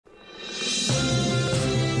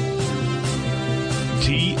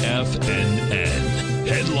TFNN.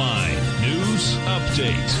 Headline News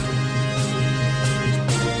Update.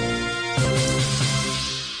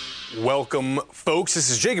 Welcome, folks. This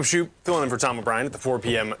is Jacob Shoup filling in for Tom O'Brien at the 4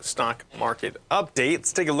 p.m. stock market update.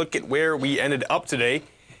 Let's take a look at where we ended up today.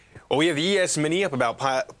 Well, we have the ES Mini up about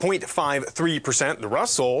 0.53%. The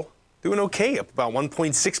Russell doing okay, up about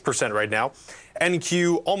 1.6% right now.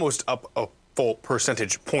 NQ almost up a full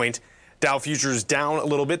percentage point. Dow futures down a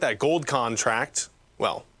little bit. That gold contract,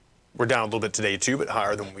 well, we're down a little bit today too, but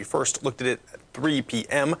higher than when we first looked at it at 3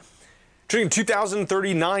 p.m. Trading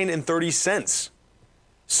 $2,039.30.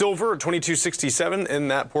 Silver at $22.67, and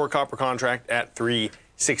that poor copper contract at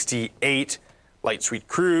 $3.68. Light sweet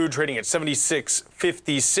crude trading at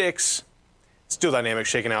 $76.56. Steel Dynamics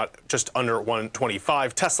shaking out just under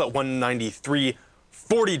 $125. Tesla at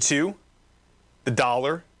 $193.42. The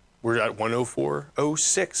dollar, we're at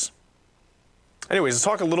 104.06. Anyways, let's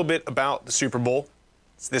talk a little bit about the Super Bowl.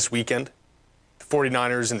 It's this weekend. The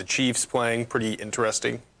 49ers and the Chiefs playing, pretty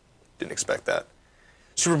interesting. Didn't expect that.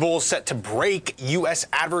 Super Bowl set to break U.S.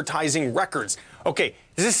 advertising records. Okay,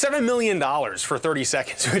 this is $7 million for 30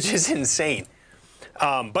 seconds, which is insane.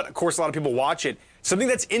 But, of course, a lot of people watch it. Something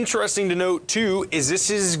that's interesting to note, too, is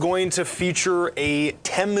this is going to feature a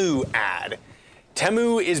Temu ad.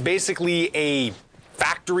 Temu is basically a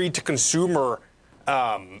factory-to-consumer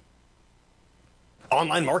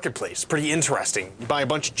online marketplace. Pretty interesting. You buy a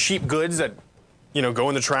bunch of cheap goods that, go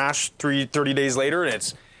in the trash 30 days later,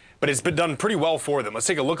 and but it's been done pretty well for them. Let's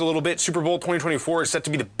take a look a little bit. Super Bowl 2024 is set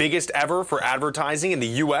to be the biggest ever for advertising in the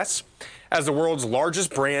U.S. as the world's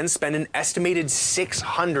largest brands spend an estimated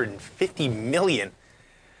 $650 million.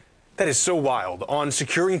 That is so wild. On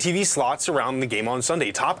securing TV slots around the game on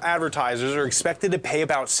Sunday, top advertisers are expected to pay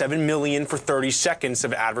about $7 million for 30 seconds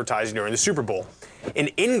of advertising during the Super Bowl, an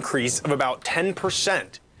increase of about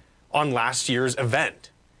 10% on last year's event.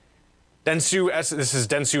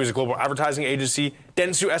 Dentsu is a global advertising agency.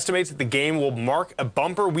 Dentsu estimates that the game will mark a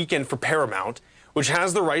bumper weekend for Paramount, which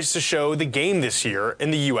has the rights to show the game this year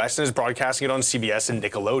in the U.S. and is broadcasting it on CBS and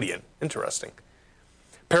Nickelodeon. Interesting.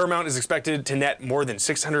 Paramount is expected to net more than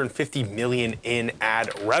 $650 million in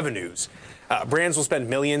ad revenues. Brands will spend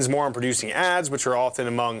millions more on producing ads, which are often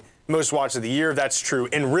among most watched of the year. That's true.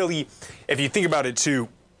 And really, if you think about it too,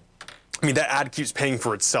 that ad keeps paying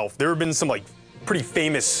for itself. There have been some pretty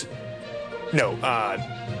famous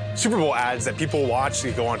Super Bowl ads that people watch.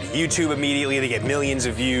 They go onto YouTube immediately. They get millions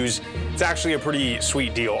of views. It's actually a pretty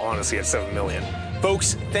sweet deal, honestly, at $7 million.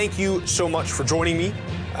 Folks, thank you so much for joining me.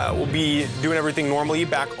 We'll be doing everything normally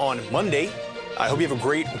back on Monday. I hope you have a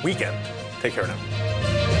great weekend. Take care now.